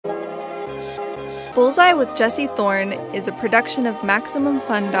Bullseye with Jesse Thorne is a production of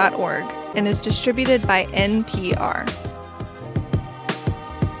MaximumFun.org and is distributed by NPR.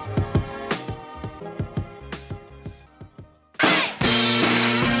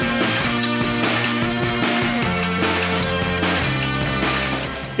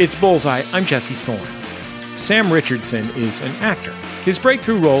 It's Bullseye. I'm Jesse Thorne. Sam Richardson is an actor. His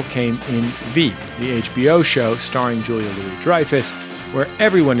breakthrough role came in V, the HBO show starring Julia Louis-Dreyfus, where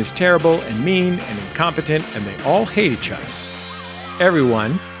everyone is terrible and mean and incompetent and they all hate each other.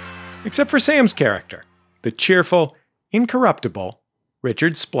 Everyone, except for Sam's character, the cheerful, incorruptible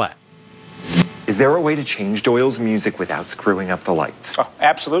Richard Splett. Is there a way to change Doyle's music without screwing up the lights? Oh,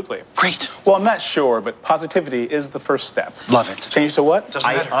 absolutely. Great. Well, I'm not sure, but positivity is the first step. Love it. Change to what?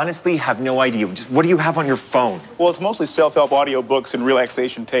 I honestly have no idea. Just what do you have on your phone? Well, it's mostly self-help audiobooks and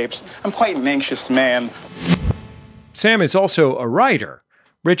relaxation tapes. I'm quite an anxious man. Sam is also a writer.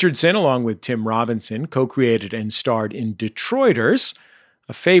 Richardson, along with Tim Robinson, co-created and starred in Detroiters,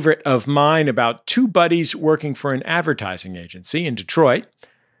 a favorite of mine about two buddies working for an advertising agency in Detroit.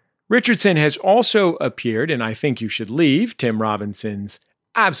 Richardson has also appeared in I Think You Should Leave, Tim Robinson's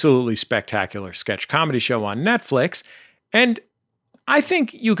absolutely spectacular sketch comedy show on Netflix, and I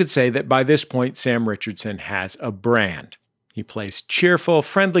think you could say that by this point, Sam Richardson has a brand. He plays cheerful,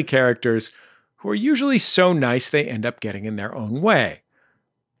 friendly characters who are usually so nice they end up getting in their own way.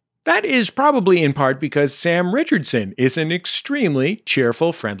 That is probably in part because Sam Richardson is an extremely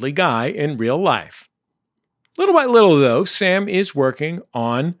cheerful, friendly guy in real life. Little by little, though, Sam is working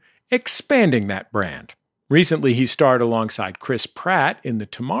on expanding that brand. Recently, he starred alongside Chris Pratt in The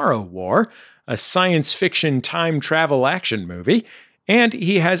Tomorrow War, a science fiction time travel action movie, and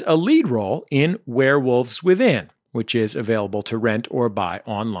he has a lead role in Werewolves Within, which is available to rent or buy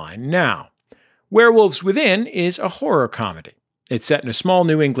online now. Werewolves Within is a horror comedy. It's set in a small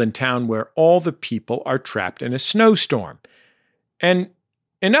New England town where all the people are trapped in a snowstorm. And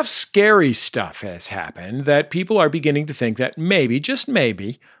enough scary stuff has happened that people are beginning to think that maybe, just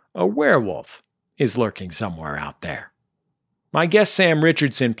maybe, a werewolf is lurking somewhere out there. My guest Sam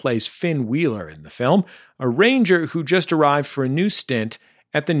Richardson plays Finn Wheeler in the film, a ranger who just arrived for a new stint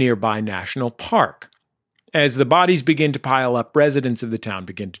at the nearby national park. As the bodies begin to pile up, residents of the town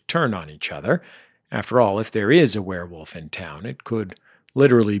begin to turn on each other. After all, if there is a werewolf in town, it could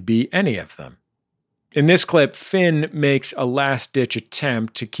literally be any of them. In this clip, Finn makes a last-ditch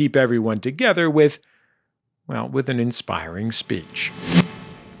attempt to keep everyone together with an inspiring speech.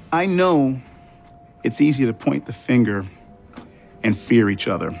 I know it's easy to point the finger and fear each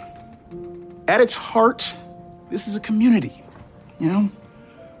other. At its heart, this is a community,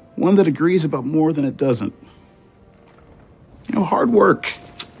 one that agrees about more than it doesn't. Hard work,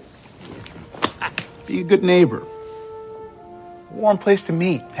 being a good neighbor, A warm place to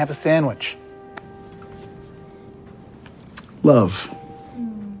meet, have a sandwich. love.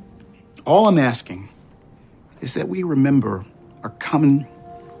 All I'm asking is that we remember our common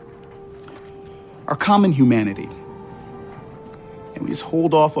humanity. And we just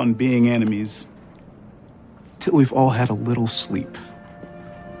hold off on being enemies till we've all had a little sleep.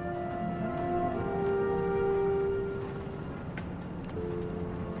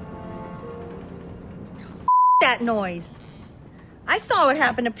 That noise. I saw what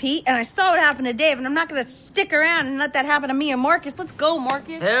happened to Pete, and I saw what happened to Dave, and I'm not going to stick around and let that happen to me and Marcus. Let's go,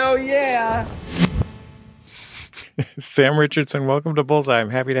 Marcus. Hell yeah! Sam Richardson, welcome to Bullseye.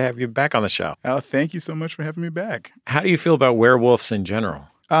 I'm happy to have you back on the show. Oh, thank you so much for having me back. How do you feel about werewolves in general?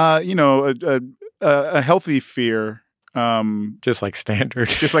 A healthy fear. Just like standard.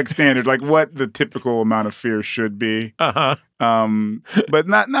 Just like standard, like what the typical amount of fear should be. Uh-huh. But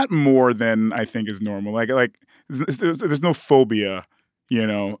not more than I think is normal. Like there's no phobia,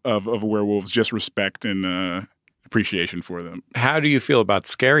 of werewolves, just respect and appreciation for them. How do you feel about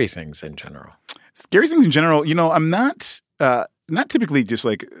scary things in general? Scary things in general, I'm not typically just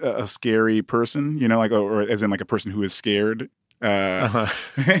like a scary person, or as in like a person who is scared.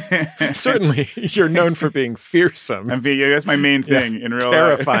 Certainly, you're known for being fearsome. That's my main thing in real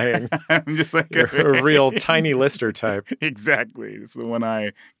terrifying. life. I'm just like you're a real tiny lister type. Exactly, it's the one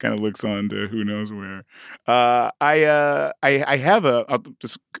eye kind of looks on to who knows where. I have I'll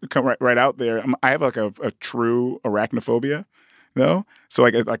just come right out there. I have like a true arachnophobia, though. So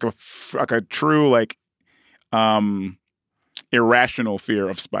like a true irrational fear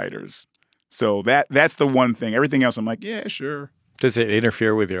of spiders. So that's the one thing. Everything else, I'm like, yeah, sure. Does it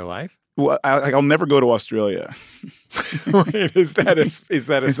interfere with your life? Well, I'll never go to Australia. Wait, is that a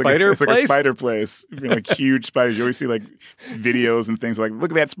spider place? It's like a spider place. Like huge spiders. You always see like videos and things like,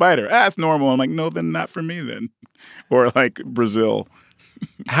 look at that spider. It's normal. I'm like, no, then not for me then. Or like Brazil.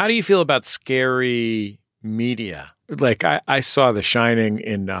 How do you feel about scary media? Like I saw The Shining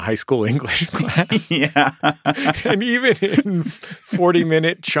in high school English class. Yeah. And even in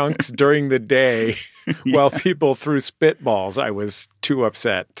 40-minute chunks during the day while people threw spitballs, I was too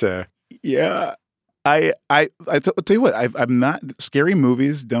upset to. Yeah. I tell you what, I'm not, scary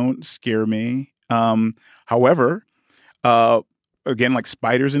movies don't scare me. However, again, like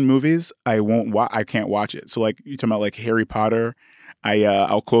spiders in movies, I can't watch it. So like you're talking about like Harry Potter,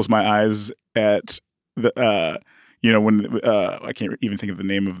 I'll close my eyes at the, when I can't even think of the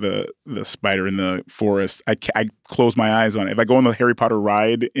name of the spider in the forest. I close my eyes on it. If I go on the Harry Potter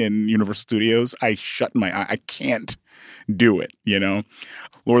ride in Universal Studios, I shut my eye. I can't do it.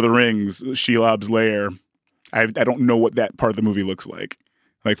 Lord of the Rings, Shelob's Lair. I don't know what that part of the movie looks like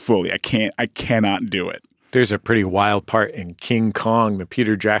fully. I cannot do it. There's a pretty wild part in King Kong, the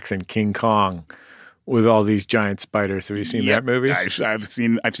Peter Jackson King Kong, with all these giant spiders. Have you seen that movie? I've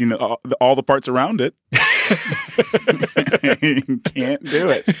seen all the parts around it. Can't do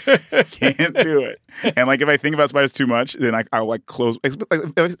it. And like if I think about spiders too much, then I'll like close. If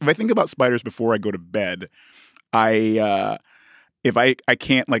I think about spiders before I go to bed, if I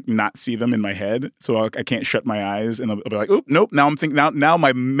can't like not see them in my head, so I can't shut my eyes, and I'll be like, "Oop, nope." Now I'm thinking. Now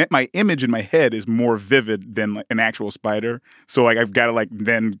my image in my head is more vivid than like an actual spider. So like I've got to like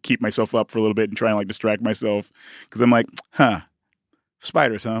then keep myself up for a little bit and try and like distract myself because I'm like,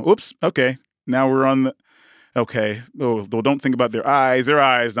 spiders, huh? Oops, okay. Now we're on the. Okay. Oh, well, don't think about their eyes. Their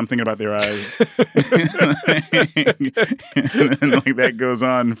eyes. I'm thinking about their eyes. And then like that goes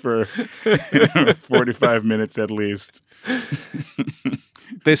on for 45 minutes at least.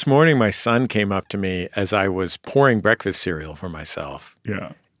 This morning, my son came up to me as I was pouring breakfast cereal for myself.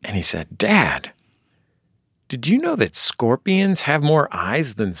 Yeah. And he said, "Dad, did you know that scorpions have more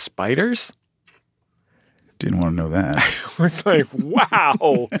eyes than spiders?" Didn't want to know that. I was like,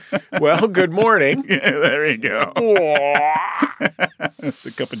 wow. Well, good morning. Yeah, there you go. That's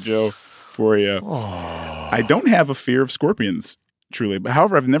a cup of Joe for you. Oh. I don't have a fear of scorpions, truly. But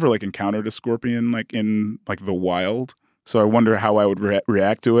however, I've never like encountered a scorpion like in like the wild. So I wonder how I would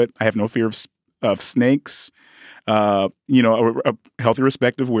react to it. I have no fear of snakes. A healthy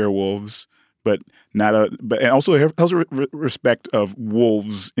respect of werewolves, but and also a healthy respect of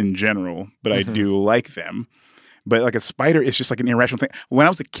wolves in general. But I do like them. But like a spider, it's just like an irrational thing. When I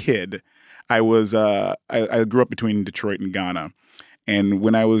was a kid, I grew up between Detroit and Ghana, and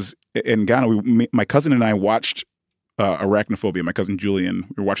when I was in Ghana, my cousin and I watched Arachnophobia. My cousin Julian,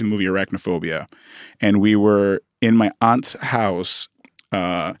 we were watching the movie Arachnophobia, and we were in my aunt's house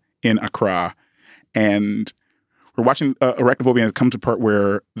in Accra, and we're watching Arachnophobia, and it comes to a part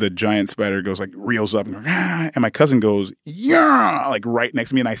where the giant spider goes like reels up, and my cousin goes, "Yeah!" like right next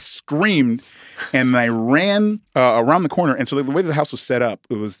to me, and I screamed, and I ran around the corner. And so the way the house was set up,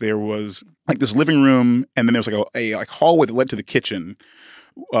 there was like this living room, and then there was like a hallway that led to the kitchen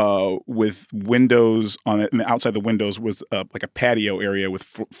with windows on it, and outside the windows was like a patio area with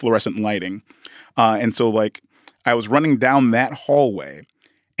fluorescent lighting, and so like I was running down that hallway.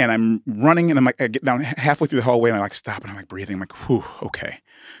 And I'm running, and I get down halfway through the hallway, and I like stop, and I'm like breathing. I'm like, whew,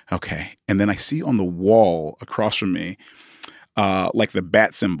 okay. And then I see on the wall across from me, like the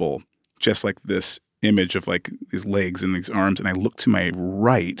bat symbol, just like this image of like these legs and these arms. And I look to my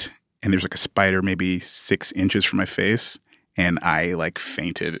right, and there's like a spider maybe 6 inches from my face, and I like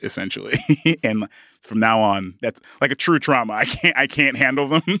fainted essentially. And from now on, that's like a true trauma. I can't handle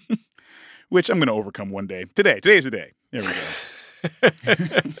them, which I'm going to overcome one day. Today's the day. There we go.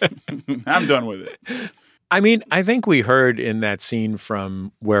 I'm done with it. I mean, I think we heard in that scene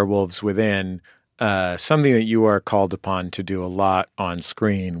from Werewolves Within something that you are called upon to do a lot on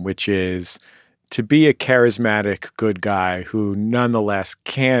screen, which is to be a charismatic good guy who nonetheless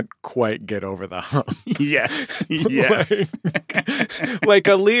can't quite get over the hump. Yes. like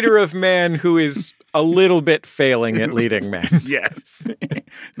a leader of men who is a little bit failing at leading men. Yes.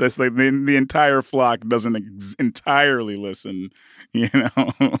 That's like the entire flock doesn't entirely listen, Yeah.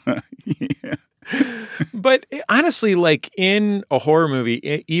 But honestly, like in a horror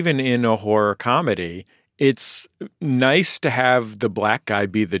movie, even in a horror comedy, it's nice to have the black guy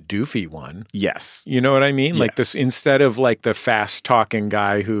be the doofy one. Yes. You know what I mean? Yes. Like this, instead of like the fast talking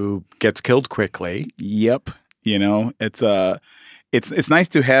guy who gets killed quickly. Yep. It's nice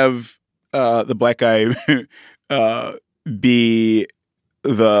to have the black guy be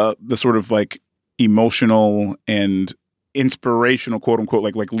the sort of like emotional and inspirational, quote unquote,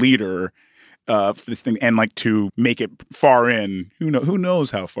 like leader for this thing, and like to make it far in. Who knows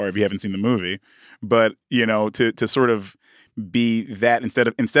how far if you haven't seen the movie, but to sort of be that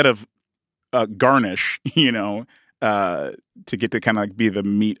instead of garnish, to get to kind of like be the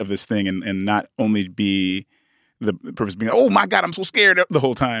meat of this thing and not only be the purpose being, oh my God, I'm so scared the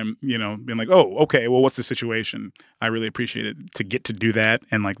whole time, you know, being like, oh, okay, well, what's the situation? I really appreciate it to get to do that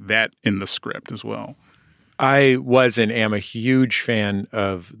and like that in the script as well. I was and am a huge fan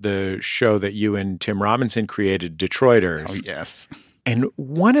of the show that you and Tim Robinson created, Detroiters. Oh, yes. And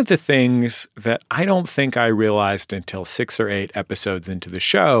one of the things that I don't think I realized until 6 or 8 episodes into the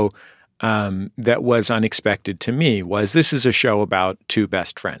show that was unexpected to me was this is a show about two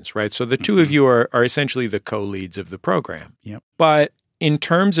best friends, right? So the two of you are essentially the co-leads of the program. Yep. But in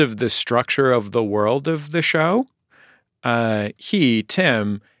terms of the structure of the world of the show,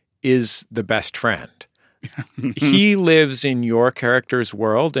 Tim, is the best friend. He lives in your character's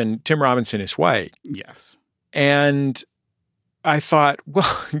world, and Tim Robinson is white. Yes. And I thought,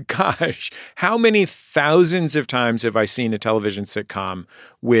 well, gosh, how many thousands of times have I seen a television sitcom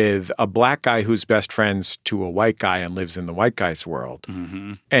with a black guy who's best friends to a white guy and lives in the white guy's world?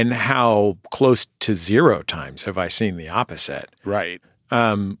 Mm-hmm. And how close to 0 times have I seen the opposite? Right.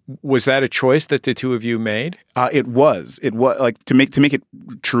 Was that a choice that the two of you made? It was like to make it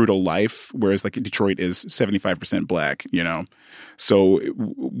true to life, whereas like Detroit is 75% black, you know. So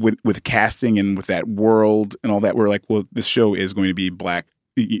with casting and with that world and all that, we're like, well, this show is going to be black,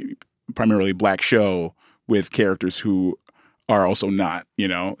 primarily black show with characters who are also not, you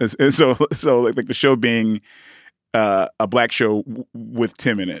know. And so like the show being a black show with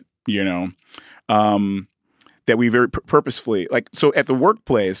Tim in it, you know. That we very purposefully, like, so at the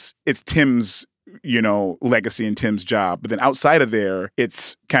workplace, it's Tim's, you know, legacy and Tim's job. But then outside of there,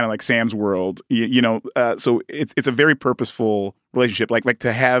 it's kind of like Sam's world, you know. So it's a very purposeful relationship. Like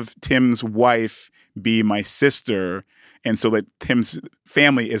to have Tim's wife be my sister. And so that Tim's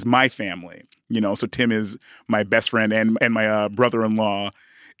family is my family, you know. So Tim is my best friend and my brother-in-law.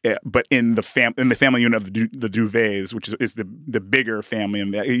 But in the family unit of the Duvets, which is the bigger family,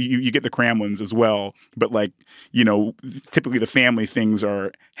 and you get the Cramlins as well. But like, you know, typically the family things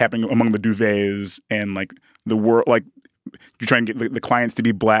are happening among the Duvets, and like the world, like you're trying to get the clients to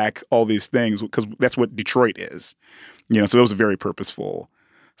be black, all these things, because that's what Detroit is, you know. So it was a very purposeful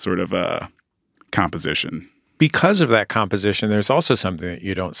sort of composition. Because of that composition, there's also something that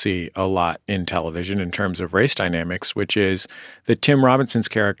you don't see a lot in television in terms of race dynamics, which is that Tim Robinson's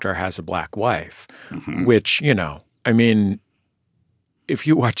character has a black wife, which, you know, I mean, if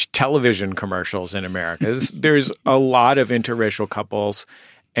you watch television commercials in America, there's a lot of interracial couples,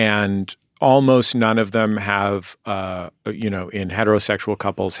 and almost none of them have, you know, in heterosexual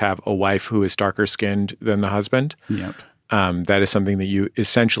couples have a wife who is darker skinned than the husband. Yep. That is something that you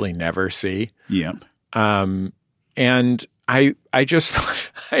essentially never see. Yep. And I just,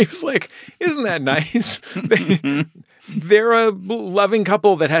 I was like, isn't that nice? They're a loving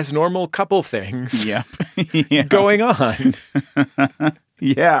couple that has normal couple things going on.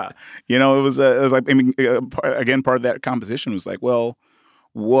 Yeah. You know, it was like, I mean, again, part of that composition was like, well,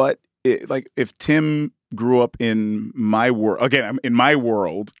 like if Tim grew up in my world, again, in my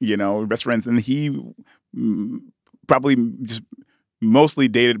world, you know, best friends, and he probably just mostly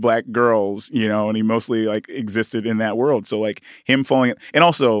dated black girls, you know, and he mostly like existed in that world. So like him falling, and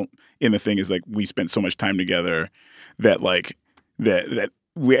also in the thing is like we spent so much time together that like that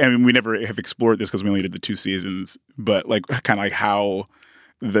we, I mean, we never have explored this because we only did the 2 seasons, but like kind of like how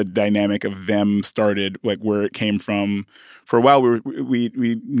the dynamic of them started, like where it came from. For a while,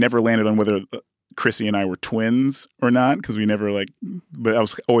 we never landed on whether Chrissy and I were twins or not, because we never like, but I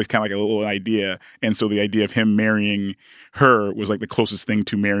was always kind of like a little idea. And so the idea of him marrying her was like the closest thing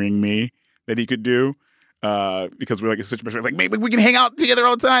to marrying me that he could do. Because we're like such a best friend, like maybe we can hang out together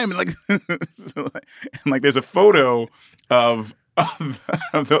all the time. And like, there's a photo of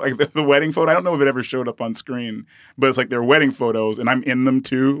the wedding photo. I don't know if it ever showed up on screen, but it's like their wedding photos, and I'm in them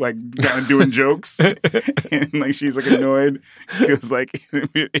too, like kind of doing jokes. And like she's like annoyed because like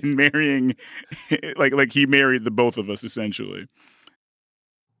in marrying, like he married the both of us essentially.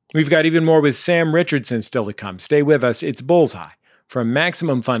 We've got even more with Sam Richardson still to come. Stay with us. It's Bullseye from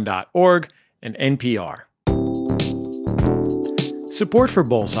MaximumFun.org and NPR. Support for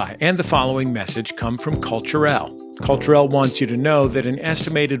Bullseye and the following message come from Culturelle. Culturelle wants you to know that an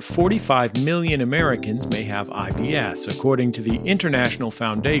estimated 45 million Americans may have IBS, according to the International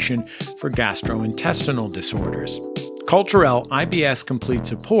Foundation for Gastrointestinal Disorders. Culturelle IBS Complete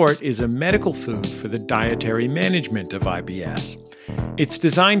Support is a medical food for the dietary management of IBS. It's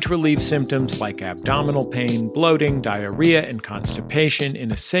designed to relieve symptoms like abdominal pain, bloating, diarrhea, and constipation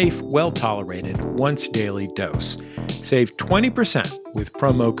in a safe, well-tolerated, once-daily dose. Save 20% with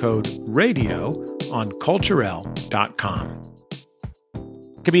promo code RADIO on Culturelle.com.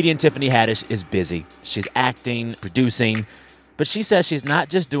 Comedian Tiffany Haddish is busy. She's acting, producing, but she says she's not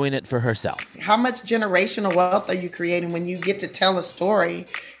just doing it for herself. How much generational wealth are you creating when you get to tell a story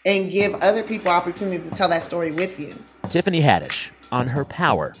and give other people opportunity to tell that story with you? Tiffany Haddish on her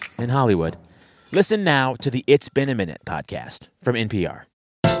power in Hollywood. Listen now to the It's Been a Minute podcast from NPR.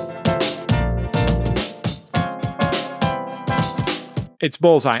 It's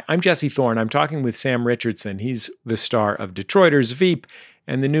Bullseye. I'm Jesse Thorne. I'm talking with Sam Richardson. He's the star of Detroiters, Veep,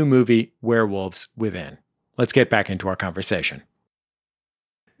 and the new movie Werewolves Within. Let's get back into our conversation.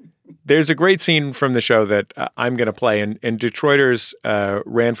 There's a great scene from the show that I'm going to play. And Detroiters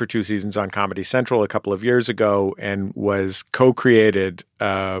ran for 2 seasons on Comedy Central a couple of years ago and was co-created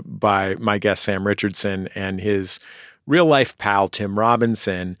by my guest Sam Richardson and his real-life pal Tim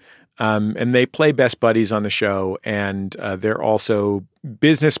Robinson. And they play best buddies on the show. And they're also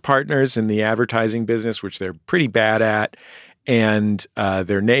business partners in the advertising business, which they're pretty bad at. And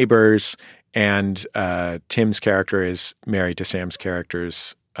they're neighbors. And Tim's character is married to Sam's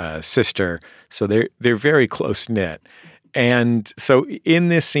character's sister. So they're very close-knit. And so in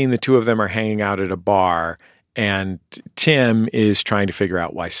this scene, the two of them are hanging out at a bar. And Tim is trying to figure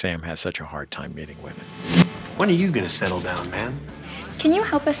out why Sam has such a hard time meeting women. When are you going to settle down, man? Can you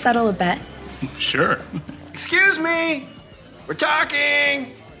help us settle a bet? Sure. Excuse me. We're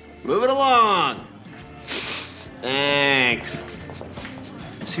talking. Move it along. Thanks.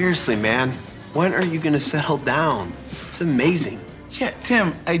 Seriously, man. When are you going to settle down? It's amazing. Yeah,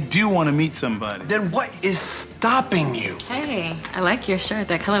 Tim, I do want to meet somebody. Then what is stopping you? Hey, I like your shirt.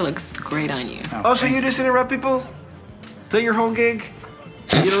 That color looks great on you. Oh, so you just interrupt people? Is that your whole gig?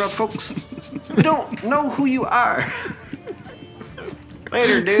 You interrupt folks? We don't know who you are.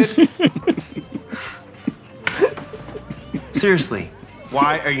 Later, dude. Seriously,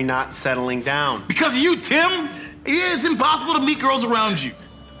 why are you not settling down? Because of you, Tim. Yeah, it's impossible to meet girls around you.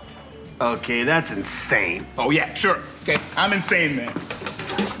 Okay, that's insane. Oh, yeah, sure. Okay, I'm insane, man.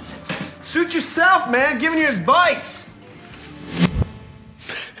 Suit yourself, man. Giving you advice.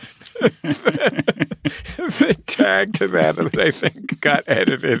 The tag to that I think got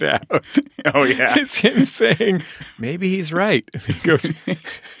edited out. Oh, yeah. It's him saying, maybe he's right. And he goes,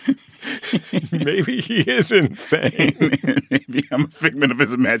 maybe he is insane. Maybe I'm a figment of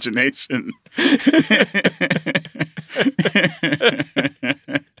his imagination.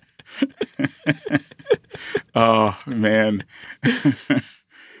 Oh, man.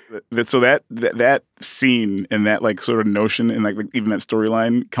 So that scene and that like sort of notion and like even that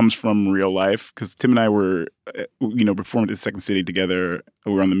storyline comes from real life because Tim and I were, performed at Second City together.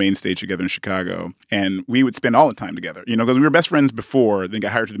 We were on the main stage together in Chicago, and we would spend all the time together. Because we were best friends before, then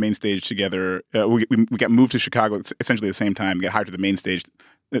got hired to the main stage together. We got moved to Chicago essentially at the same time. Got hired to the main stage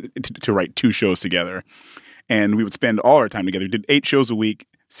to write 2 shows together, and we would spend all our time together. We did 8 shows a week,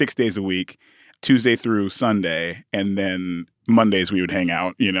 6 days a week. Tuesday through Sunday, and then Mondays we would hang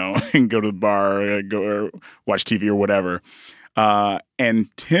out, and go to the bar, go or watch TV or whatever. And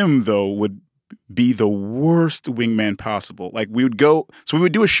Tim, though, would be the worst wingman possible. Like we would do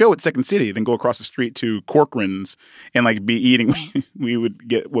a show at Second City, then go across the street to Corcoran's and like be eating. We would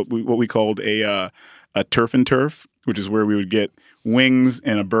get what we called a turf and turf, which is where we would get wings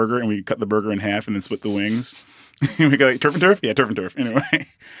and a burger, and we cut the burger in half and then split the wings. We go like, turf and turf? Yeah, turf and turf. Anyway.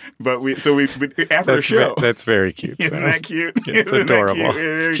 But we after the show. That's very cute. Isn't that cute? It's adorable.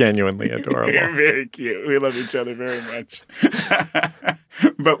 It's genuinely adorable. Very cute. We love each other very much.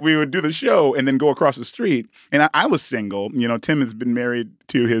 But we would do the show and then go across the street. And I was single. Tim has been married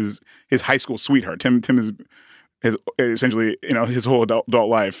to his high school sweetheart. Tim has essentially, his whole adult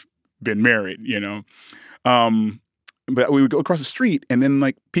life been married, But we would go across the street and then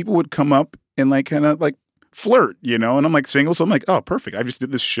like people would come up and like kind of like flirt, and I'm like single, so I'm like, oh, perfect. I just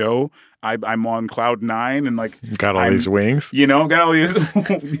did this show. I'm on cloud 9 and like got all these wings, got all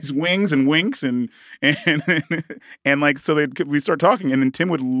these wings and winks and like so we start talking, and then Tim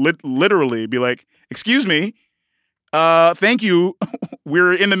would literally be like, "Excuse me, thank you,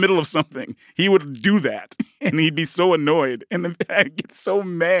 we're in the middle of something." He would do that, and he'd be so annoyed, and then I'd get so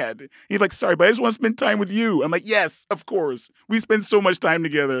mad. He's like, "Sorry, but I just want to spend time with you." I'm like, "Yes, of course. We spend so much time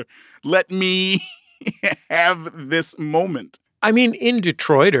together. Let me." Have this moment. I mean, in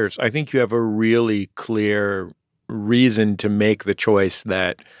Detroiters, I think you have a really clear reason to make the choice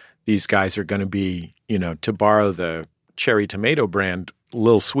that these guys are going to be, to borrow the cherry tomato brand,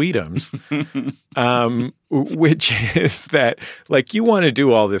 Lil Sweetums, which is that, like, you want to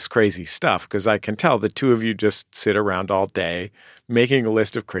do all this crazy stuff because I can tell the two of you just sit around all day making a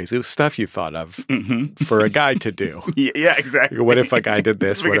list of crazy stuff you thought of for a guy to do. Yeah, exactly. What if a guy did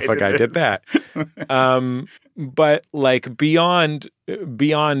this? What if a guy did that? But like beyond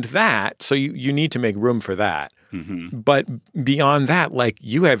that, so you need to make room for that. Mm-hmm. But beyond that, like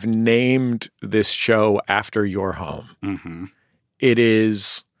you have named this show after your home. Mm-hmm. It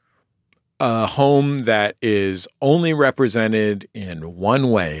is a home that is only represented in one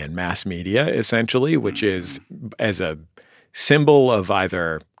way in mass media, essentially, which is as a symbol of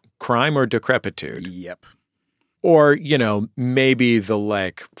either crime or decrepitude. Yep. Or, you know, maybe the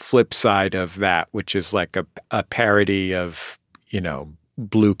like flip side of that, which is like a parody of, you know,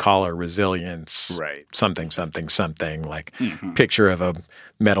 blue collar resilience, right? Something, like picture of a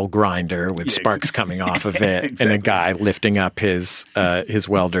metal grinder with sparks coming off of it, exactly. and a guy lifting up his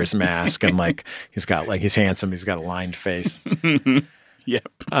welder's mask, and like he's handsome, he's got a lined face. Yep.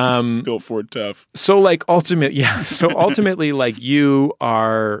 Built Ford tough. So like ultimately, like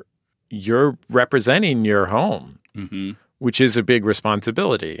you're representing your home, which is a big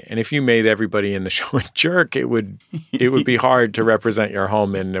responsibility. And if you made everybody in the show a jerk, it would be hard to represent your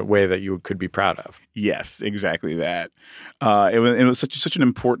home in a way that you could be proud of. Yes, exactly that. It was such an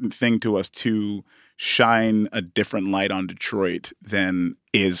important thing to us to shine a different light on Detroit than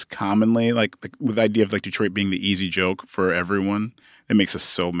is commonly like with the idea of like Detroit being the easy joke for everyone. It makes us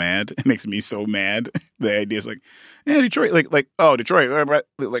so mad. It makes me so mad. The idea is like, Detroit, like Detroit,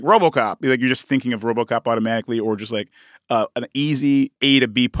 like RoboCop. Like you're just thinking of RoboCop automatically, or just like an easy A to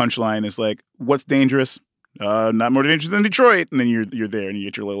B punchline is like, what's dangerous? Not more dangerous than Detroit, and then you're there and you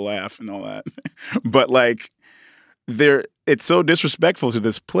get your little laugh and all that. But like, it's so disrespectful to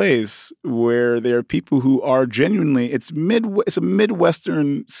this place where there are people who are genuinely. It's a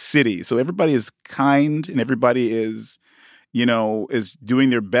Midwestern city, so everybody is kind and everybody is, you know, is doing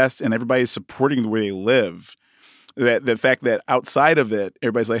their best and everybody is supporting the way they live. That the fact that outside of it,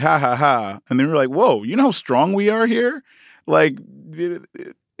 everybody's like, ha, ha, ha. And then we're like, whoa, you know how strong we are here? Like,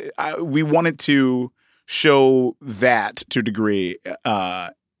 we wanted to show that to a degree,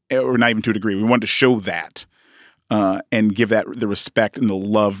 or not even to a degree. We wanted to show that and give that the respect and the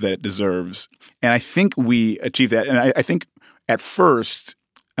love that it deserves. And I think we achieved that. And I think at first,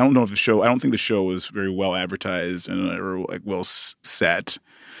 I don't think the show was very well advertised or like well set.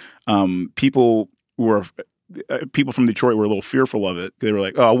 People from Detroit were a little fearful of it. They were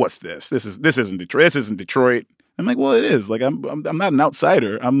like, "Oh, what's this? This isn't Detroit. This isn't Detroit." I'm like, "Well, it is. Like, I'm not an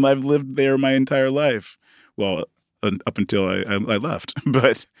outsider. I've lived there my entire life. Well, up until I left.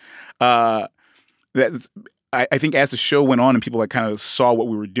 But I think as the show went on and people like kind of saw what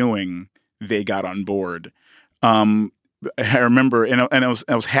we were doing, they got on board. I remember, and I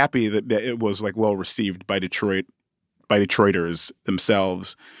was happy that it was like well received by Detroiters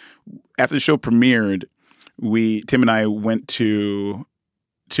themselves. After the show premiered, Tim and I went to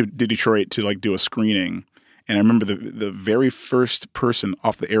Detroit to like do a screening, and I remember the very first person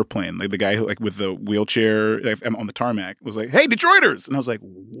off the airplane, like the guy who, like with the wheelchair on the tarmac, was like, "Hey, Detroiters!" And I was like,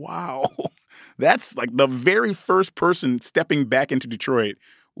 "Wow, that's like the very first person stepping back into Detroit."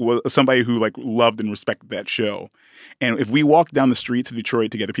 Was somebody who like loved and respected that show. And if we walk down the streets of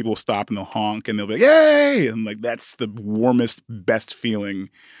Detroit together, people will stop and they'll honk and they'll be like, "Yay!" And like that's the warmest, best feeling.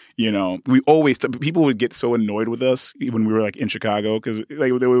 You know, people would get so annoyed with us when we were like in Chicago because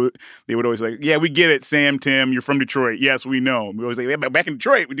they would always like, "Yeah, we get it, Sam, Tim, you're from Detroit. Yes, we know." We always say, "Yeah, back in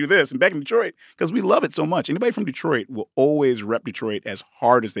Detroit, we do this," and back in Detroit because we love it so much. Anybody from Detroit will always rep Detroit as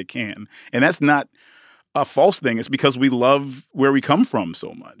hard as they can, and that's not a false thing. It's because we love where we come from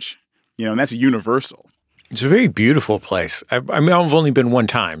so much, you know, and that's universal. It's a very beautiful place. I've only been one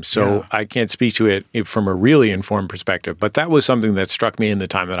time, so I can't speak to it from a really informed perspective. But that was something that struck me in the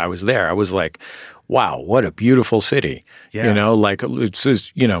time that I was there. I was like, wow, what a beautiful city. Yeah. You know, like it's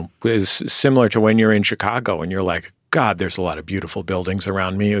just, you know, it's similar to when you're in Chicago and you're like, God, there's a lot of beautiful buildings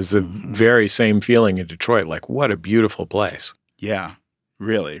around me. It was the very same feeling in Detroit. Like, what a beautiful place. Yeah,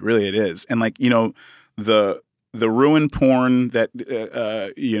 really, really it is. And like, you know, the ruin porn that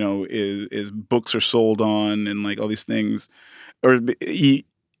you know is books are sold on and like all these things, or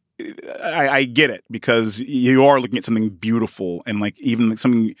I get it because you are looking at something beautiful and like even like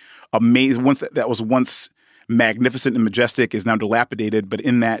something amazing. Once that was once magnificent and majestic is now dilapidated, but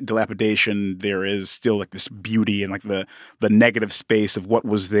in that dilapidation there is still like this beauty and like the negative space of what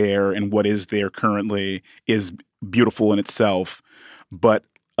was there and what is there currently is beautiful in itself, but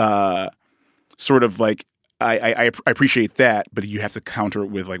sort of like I appreciate that, but you have to counter it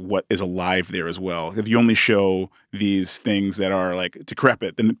with like what is alive there as well. If you only show these things that are like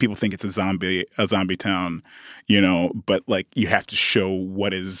decrepit, then people think it's a zombie town, you know. But like you have to show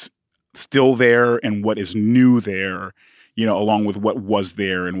what is still there and what is new there, you know, along with what was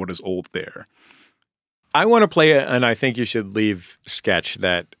there and what is old there. I want to play an I think you should leave sketch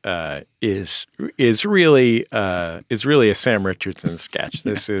that is really a Sam Richardson sketch.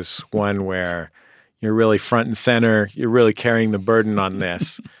 This is one where you're really front and center. You're really carrying the burden on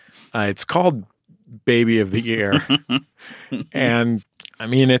this. It's called Baby of the Year, and I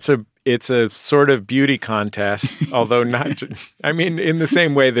mean it's a sort of beauty contest, although not. I mean, in the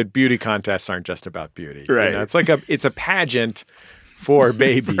same way that beauty contests aren't just about beauty, right? You know, it's a pageant. For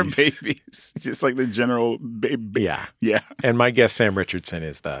babies. For babies. Just like the general baby. Yeah. Yeah. And my guest, Sam Richardson,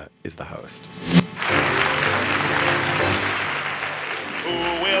 is the host. Who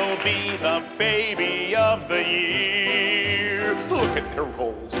will be the baby of the year? Look at their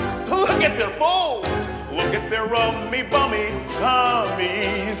rolls. Look at their folds. Look at their rummy bummy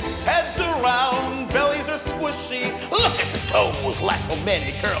tummies. Heads are round, bellies are squishy. Look at the toes, like so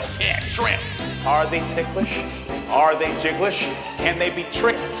many girls can't shrimp. Are they ticklish? Are they jigglish? Can they be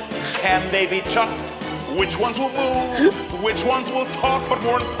tricked? Can they be chucked? Which ones will move? Which ones will talk? But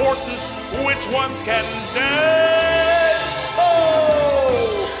more important, which ones can dance?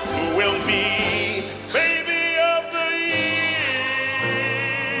 Oh, who will be baby of the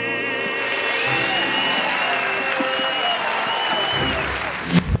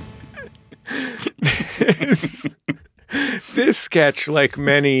year? This sketch, like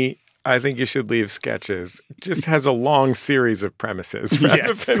many I think you should leave sketches, just has a long series of premises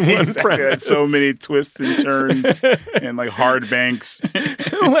rather than one premise. So many twists and turns and like hard banks.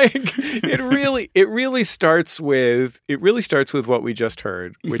 Like it really starts with what we just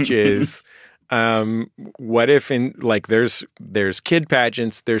heard, which is what if in like there's kid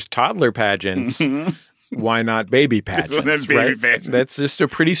pageants, there's toddler pageants. Why not baby pageants? Right? That's just a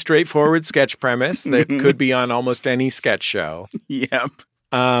pretty straightforward sketch premise that could be on almost any sketch show. Yep.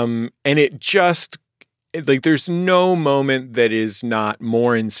 And it just like there's no moment that is not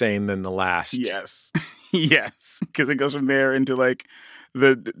more insane than the last. Yes. Yes. Because it goes from there into like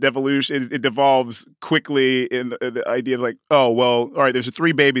the devolution. It devolves quickly in the idea of like, oh, well, all right, there's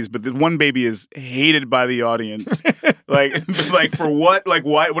 3 babies, but the one baby is hated by the audience. like for what? Like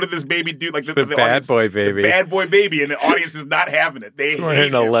why? What did this baby do? Like the bad boy baby. The bad boy baby, and the audience is not having it. They He's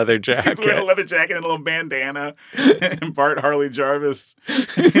wearing a leather jacket. He's wearing a leather jacket and a little bandana. And Bart Harley Jarvis,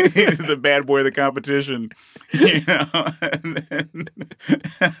 he's the bad boy of the competition. You know, and then,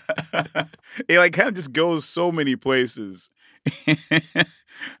 it like kind of just goes so many places.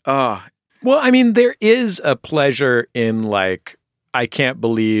 Well, I mean, there is a pleasure in like, I can't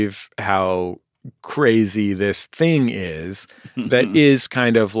believe how crazy this thing is that is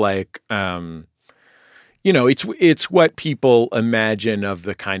kind of like, you know, it's what people imagine of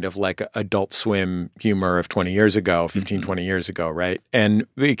the kind of like Adult Swim humor of 20 years ago, 15, 20 years ago, right? And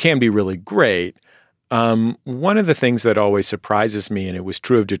it can be really great. One of the things that always surprises me, and it was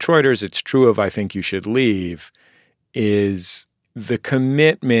true of Detroiters, it's true of I Think You Should Leave, is the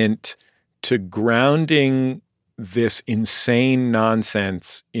commitment to grounding this insane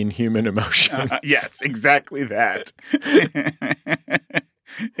nonsense in human emotions. Yes, exactly that.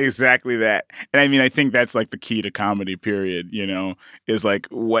 Exactly that. And I mean, I think that's like the key to comedy, period, you know, is like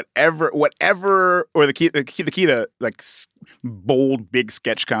whatever, or the key to like bold, big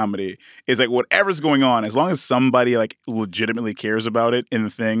sketch comedy is like whatever's going on, as long as somebody like legitimately cares about it in the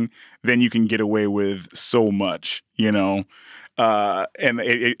thing, then you can get away with so much, you know, and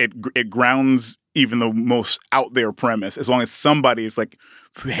it grounds even the most out there premise, as long as somebody is like,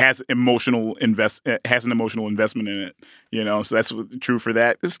 has an emotional investment in it, you know. So that's true for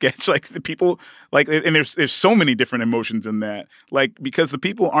that sketch. Like the people, like, and there's so many different emotions in that. Like because the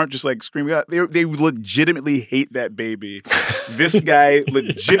people aren't just like screaming out; they legitimately hate that baby. This guy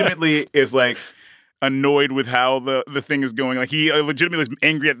legitimately is like annoyed with how the thing is going. Like he legitimately is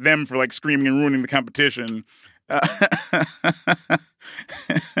angry at them for like screaming and ruining the competition.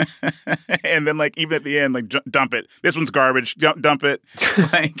 And then like even at the end, like dump it. This one's garbage. Dump it.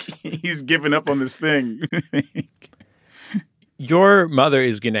 Like he's giving up on this thing. Your mother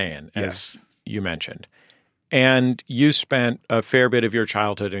is Ghanaian, as you mentioned, and you spent a fair bit of your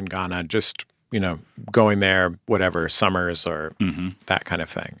childhood in Ghana, just going there, whatever summers or that kind of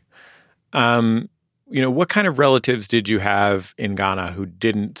thing. What kind of relatives did you have in Ghana who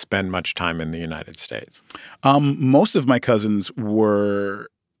didn't spend much time in the United States? Most of my cousins were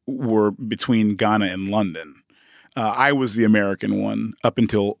between Ghana and London. I was the American one up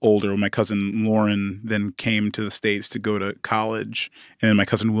until older. My cousin Lauren then came to the States to go to college, and then my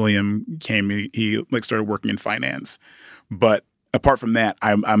cousin William came. He like started working in finance, but apart from that,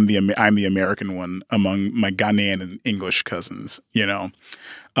 I'm the American one among my Ghanaian and English cousins.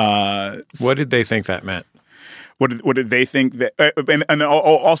 What did they think that meant? what did they think that and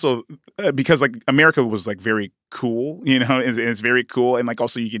also because like America was like very cool, you know, it's very cool, and like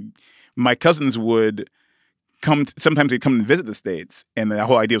also my cousins would sometimes they'd come and visit the States, and the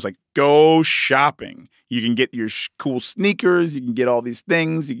whole idea was like, go shopping. You can get your cool sneakers, you can get all these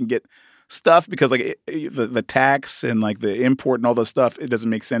things, you can get stuff, because like the tax and like the import and all this stuff, it doesn't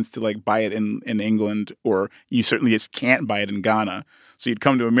make sense to like buy it in England, or you certainly just can't buy it in Ghana. So you'd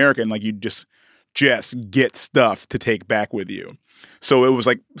come to America and like you'd just get stuff to take back with you. So it was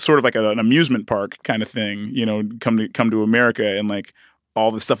like sort of like an amusement park kind of thing, you know, come to America, and like all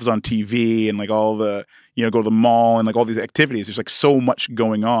the stuff is on TV, and like all the, you know, go to the mall and like all these activities. There's like so much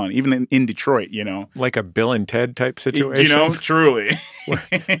going on, even in Detroit, you know. Like a Bill and Ted type situation. You know, truly.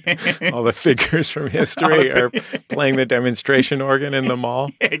 All the figures from history are playing the demonstration organ in the mall.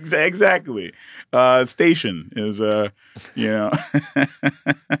 Exactly. Station is, you know.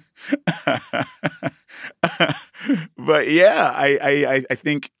 But yeah, I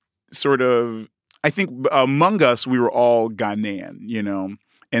think sort of, I think among us, we were all Ghanaian, you know.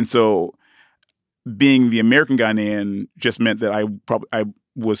 And so being the American Ghanaian just meant that I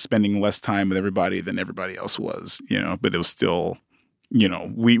was spending less time with everybody than everybody else was, you know. But it was still, you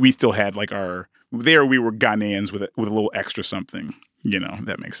know, we still had like we were Ghanaians with a little extra something, you know, if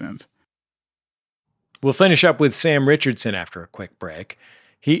that makes sense. We'll finish up with Sam Richardson after a quick break.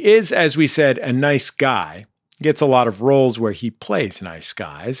 He is, as we said, a nice guy. Gets a lot of roles where he plays nice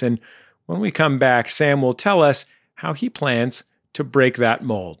guys, and when we come back, Sam will tell us how he plans to break that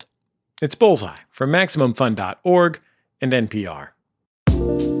mold. It's Bullseye from MaximumFun.org and NPR.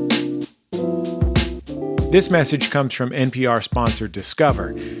 This message comes from NPR sponsor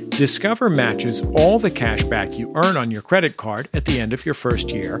Discover. Discover matches all the cash back you earn on your credit card at the end of your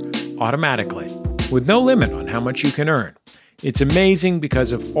first year automatically, with no limit on how much you can earn. It's amazing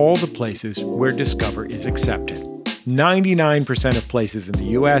because of all the places where Discover is accepted. 99% of places in the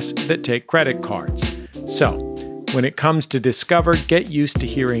U.S. that take credit cards. So, when it comes to Discover, get used to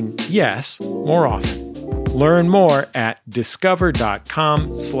hearing yes more often. Learn more at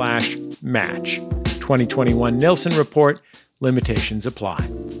discover.com/match. 2021 Nielsen Report. Limitations apply.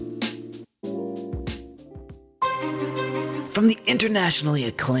 From the internationally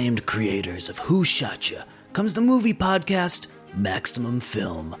acclaimed creators of Who Shot Ya comes the movie podcast Maximum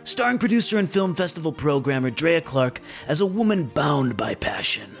Film, starring producer and film festival programmer Drea Clark as a woman bound by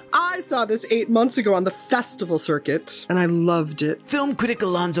passion. I saw this 8 months ago on the festival circuit, and I loved it. Film critic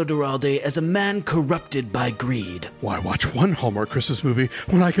Alonso Duralde as a man corrupted by greed. Why watch one Hallmark Christmas movie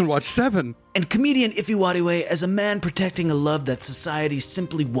when I can watch 7? And comedian Ife Wadiwe as a man protecting a love that society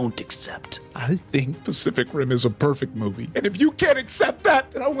simply won't accept. I think Pacific Rim is a perfect movie. And if you can't accept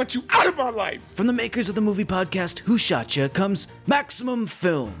that, then I want you out of my life. From the makers of the movie podcast Who Shot Ya comes Maximum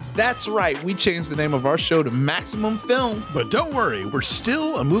Film. That's right. We changed the name of our show to Maximum Film. But don't worry, we're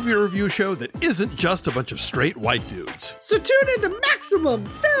still a movie review show that isn't just a bunch of straight white dudes. So tune in to Maximum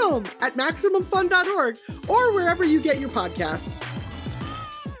Film at MaximumFun.org or wherever you get your podcasts.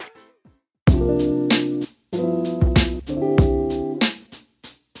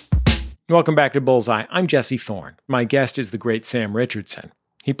 Welcome back to Bullseye. I'm Jesse Thorne. My guest is the great Sam Richardson.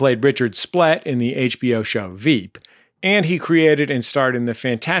 He played Richard Splett in the HBO show Veep, and he created and starred in the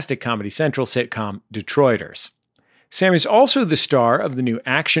fantastic Comedy Central sitcom Detroiters. Sam is also the star of the new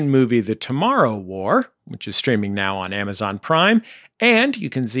action movie The Tomorrow War, which is streaming now on Amazon Prime, and you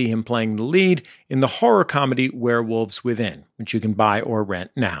can see him playing the lead in the horror comedy Werewolves Within, which you can buy or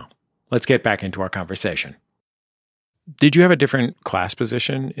rent now. Let's get back into our conversation. Did you have a different class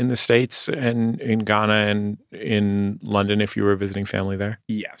position in the States and in Ghana and in London if you were visiting family there?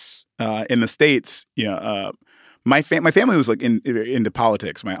 Yes. In the States, my family was like into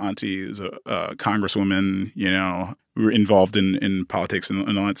politics. My auntie is a congresswoman, you know, we were involved in politics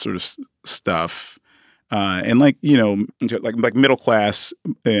and all that sort of stuff. And like, you know, like middle class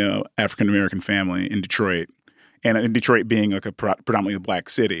African-American family in Detroit. And in Detroit being like a predominantly black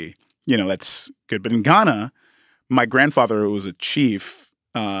city, you know, that's good. But in Ghana, my grandfather was a chief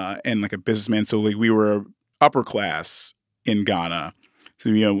and like a businessman. So like we were upper class in Ghana. So,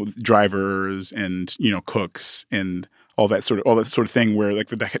 you know, drivers and, you know, cooks and all that sort of thing where like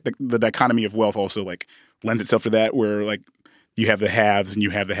the dichotomy of wealth also like lends itself to that, where like you have the haves and you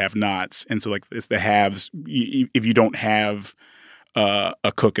have the have-nots. And so like it's the haves. If you don't have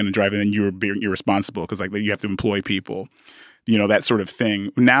a cook and a driver, then you're irresponsible because like you have to employ people, you know, that sort of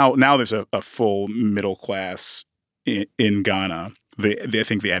thing. Now there's a full middle class in Ghana. I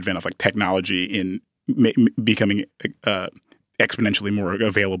think the advent of like technology in becoming exponentially more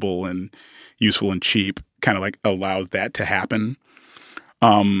available and useful and cheap kind of like allows that to happen.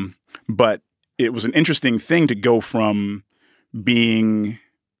 But it was an interesting thing to go from being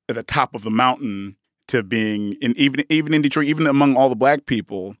at the top of the mountain to being even in Detroit, even among all the black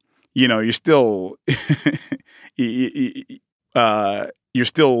people, you're still you're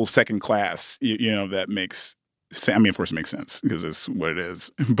still second class. That makes sense. I mean, of course it makes sense because it's what it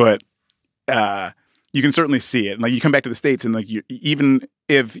is. But you can certainly see it. And like you come back to the States and like even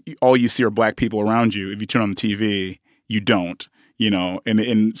if all you see are black people around you, if you turn on the TV, you don't,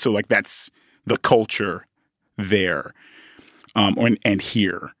 and so like that's the culture there, and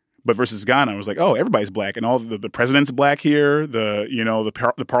here. But versus Ghana, I was like, oh, everybody's black, and all the president's black here.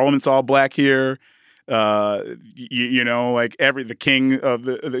 The parliament's all black here. Like the king of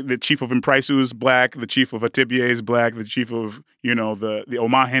the chief of Mpraisu is black. The chief of Atibie is black. The chief of the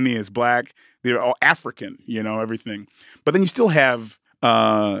Omaheni is black. They're all African. Everything. But then you still have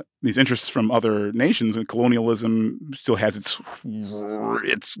these interests from other nations, and colonialism still has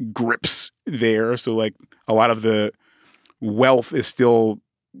its grips there. So like a lot of the wealth is still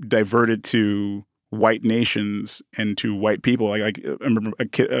diverted to white nations and to white people. Like I remember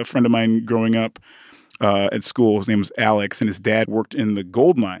a friend of mine growing up at school. His name was Alex, and his dad worked in the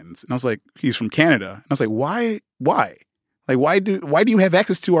gold mines. And I was like, he's from Canada. And I was like, why? Like, why do you have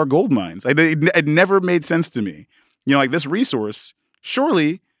access to our gold mines? It never made sense to me. Like this resource,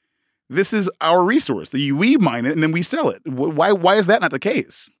 surely this is our resource. We mine it and then we sell it. Why is that not the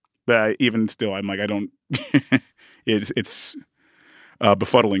case? But even still, I'm like, I don't. It's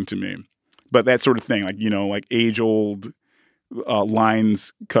befuddling to me. But that sort of thing, like age old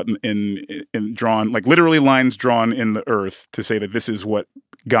lines cut and drawn, like literally lines drawn in the earth to say that this is what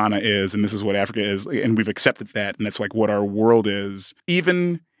Ghana is and this is what Africa is, and we've accepted that, and that's like what our world is.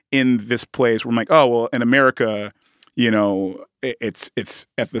 Even in this place where I'm like, oh well, in America, it's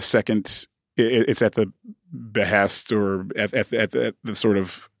at the second, it's at the behest or at the sort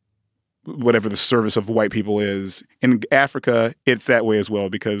of whatever the service of white people is. In Africa, it's that way as well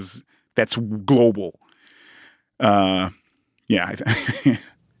because that's global. Yeah.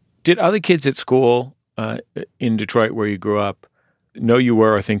 Did other kids at school in Detroit where you grew up know you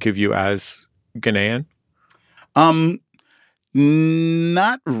were or think of you as Ghanaian?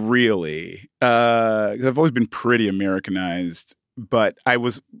 Not really. I've always been pretty Americanized, but I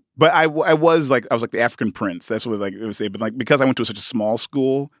was like the African prince. That's what like it would say. But like because I went to such a small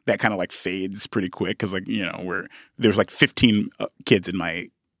school, that kind of like fades pretty quick because like there's like 15 kids in my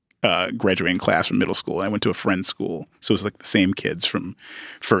graduating class from middle school. I went to a friend's school, so it was like the same kids from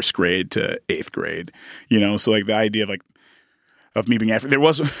first grade to 8th grade. So like the idea of me being African.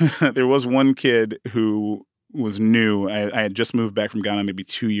 There was one kid who was new. I had just moved back from Ghana maybe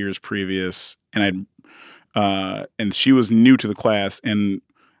 2 years previous, and and she was new to the class, and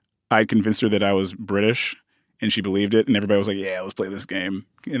I convinced her that I was British, and she believed it, and everybody was like, "Yeah, let's play this game."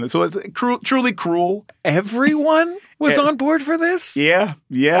 So it's truly cruel. Everyone was on board for this? Yeah.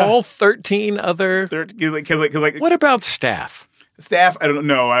 All 13 other. What about staff? Staff, I don't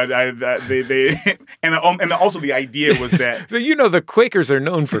know. They and also the idea was that the Quakers are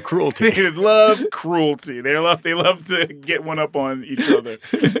known for cruelty. They love cruelty. They love to get one up on each other.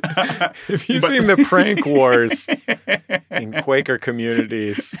 Have you seen the prank wars in Quaker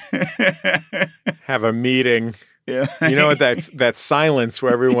communities? Have a meeting. Yeah. What that silence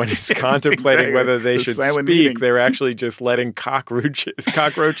where everyone is contemplating exactly. Whether they should speak. Meeting. They're actually just letting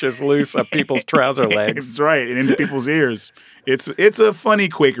cockroaches loose up people's trouser legs. That's right, and into people's ears. It's a funny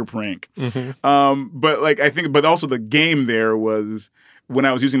Quaker prank. Mm-hmm. But also the game there was when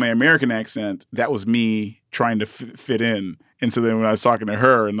I was using my American accent. That was me trying to fit in, and so then when I was talking to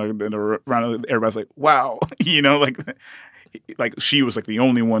her and around, everybody's like, "Wow," like she was like the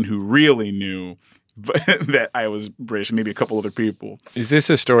only one who really knew. That I was British, and maybe a couple other people. Is this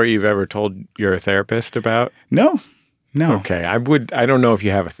a story you've ever told your therapist about? No. Okay, I don't know if you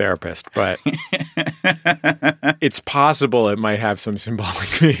have a therapist, but it's possible it might have some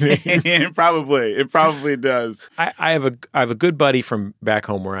symbolic meaning. It probably does. I have a good buddy from back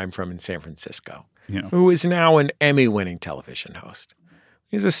home where I'm from in San Francisco, yeah. Who is now an Emmy-winning television host.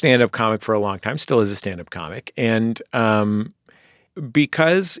 He's a stand-up comic for a long time, still is a stand-up comic, and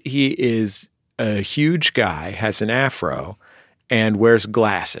because he is a huge guy, has an afro, and wears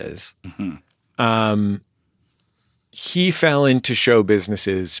glasses. Mm-hmm. He fell into show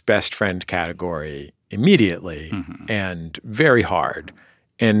business's best friend category immediately mm-hmm. and very hard,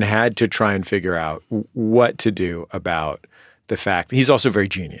 and had to try and figure out what to do about the fact that he's also very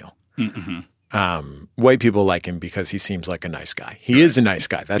genial. Mm-hmm. White people like him because he seems like a nice guy. He is a nice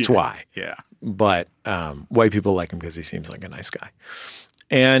guy. That's why. Yeah. But white people like him because he seems like a nice guy.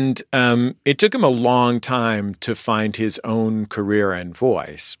 And it took him a long time to find his own career and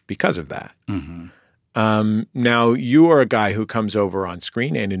voice because of that. Now, you are a guy who comes over on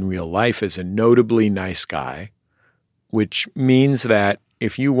screen and in real life as a notably nice guy, which means that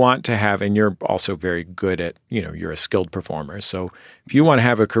if you want to have, and you're also very good at, you're a skilled performer. So if you want to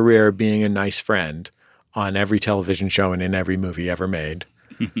have a career being a nice friend on every television show and in every movie ever made,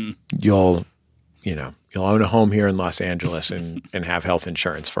 you'll own a home here in Los Angeles and have health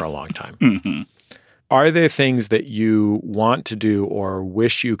insurance for a long time. Are there things that you want to do or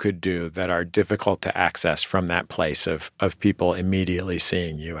wish you could do that are difficult to access from that place of people immediately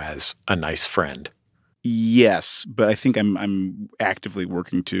seeing you as a nice friend? Yes, but I think I'm actively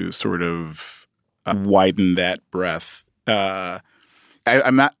working to sort of widen that breadth.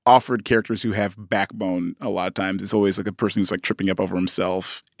 I'm not offered characters who have backbone a lot of times. It's always like a person who's like tripping up over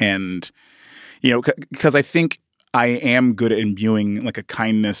himself. And, because I think I am good at imbuing like a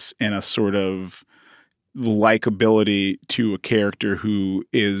kindness and a sort of likability to a character who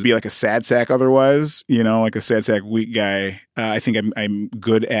is be like a sad sack otherwise, like a sad sack weak guy. I think I'm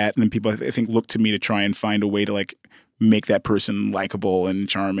good at, and people I think look to me to try and find a way to like make that person likable and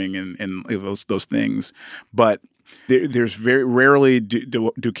charming and those things. But there's very rarely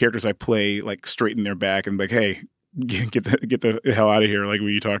do characters I play like straighten their back and like, hey, get the hell out of here. Like, what are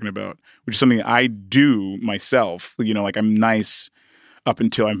you talking about? Which is something I do myself. Like I'm nice up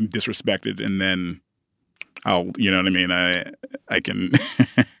until I'm disrespected, and then I'll, you know what I mean? I can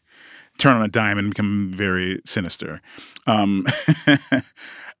turn on a dime and become very sinister. But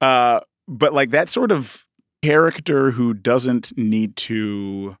like that sort of character who doesn't need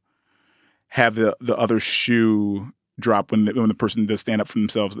to have the other shoe drop when the person does stand up for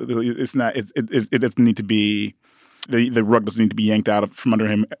themselves. It doesn't need to be the rug doesn't need to be yanked out from under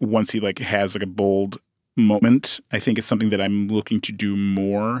him once he like has like a bold moment. I think it's something that I'm looking to do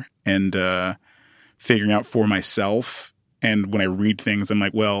more and figuring out for myself. And when I read things, I'm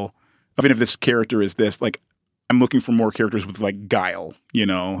like, well, even if this character is this, like, I'm looking for more characters with like guile,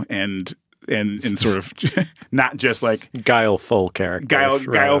 and sort of not just like guileful characters,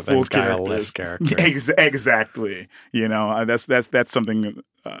 guileful guileless characters. Exactly. That's something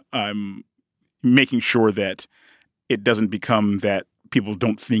I'm making sure that it doesn't become that people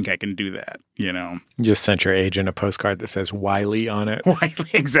don't think I can do that. You just sent your agent a postcard that says Wiley on it. Wiley,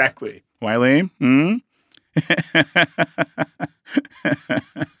 exactly. Wiley.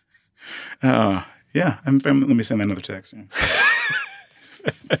 Yeah. Let me send another text. Yeah.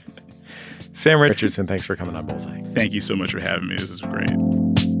 Sam Richardson, thanks for coming on Bullseye. Thank you so much for having me. This is great.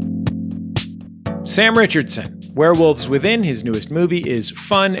 Sam Richardson, Werewolves Within, his newest movie, is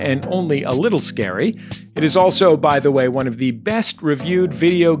fun and only a little scary. It is also, by the way, one of the best reviewed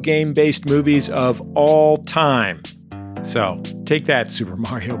video game-based movies of all time. So, take that, Super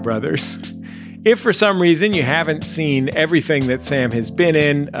Mario Brothers. If for some reason you haven't seen everything that Sam has been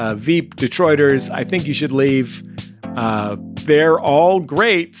in, Veep, Detroiters, I think you should leave. They're all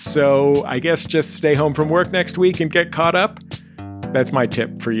great, so I guess just stay home from work next week and get caught up. That's my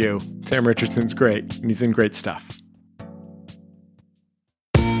tip for you. Sam Richardson's great, and he's in great stuff.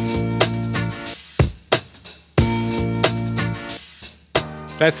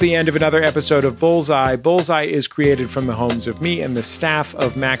 That's the end of another episode of Bullseye. Bullseye is created from the homes of me and the staff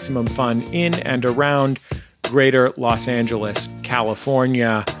of Maximum Fun in and around Greater Los Angeles,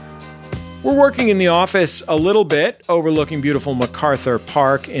 California. We're working in the office a little bit, overlooking beautiful MacArthur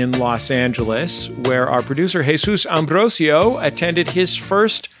Park in Los Angeles, where our producer Jesus Ambrosio attended his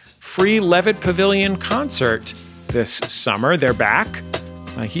first free Levitt Pavilion concert this summer. They're back.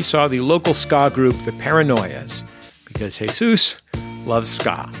 He saw the local ska group, the Paranoias, because Jesus loves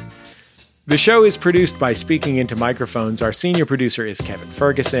ska. The show is produced by Speaking Into Microphones. Our senior producer is Kevin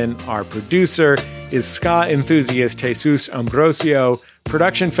Ferguson. Our producer is ska enthusiast Jesus Ambrosio.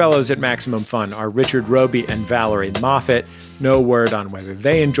 Production fellows at Maximum Fun are Richard Roby and Valerie Moffat. No word on whether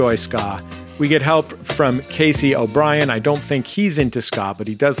they enjoy ska. We get help from Casey O'Brien. I don't think he's into ska, but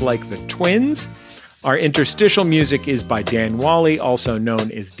he does like the Twins. Our interstitial music is by Dan Wally, also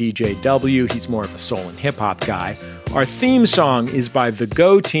known as DJ W. He's more of a soul and hip-hop guy. Our theme song is by The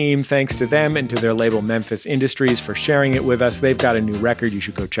Go Team. Thanks to them and to their label Memphis Industries for sharing it with us. They've got a new record. You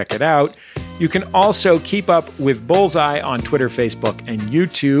should go check it out. You can also keep up with Bullseye on Twitter, Facebook, and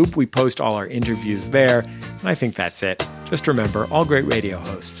YouTube. We post all our interviews there. And I think that's it. Just remember, all great radio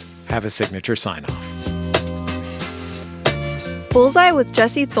hosts have a signature sign-off. Bullseye with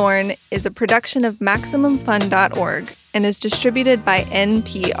Jesse Thorne is a production of MaximumFun.org and is distributed by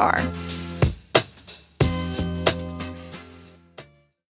NPR.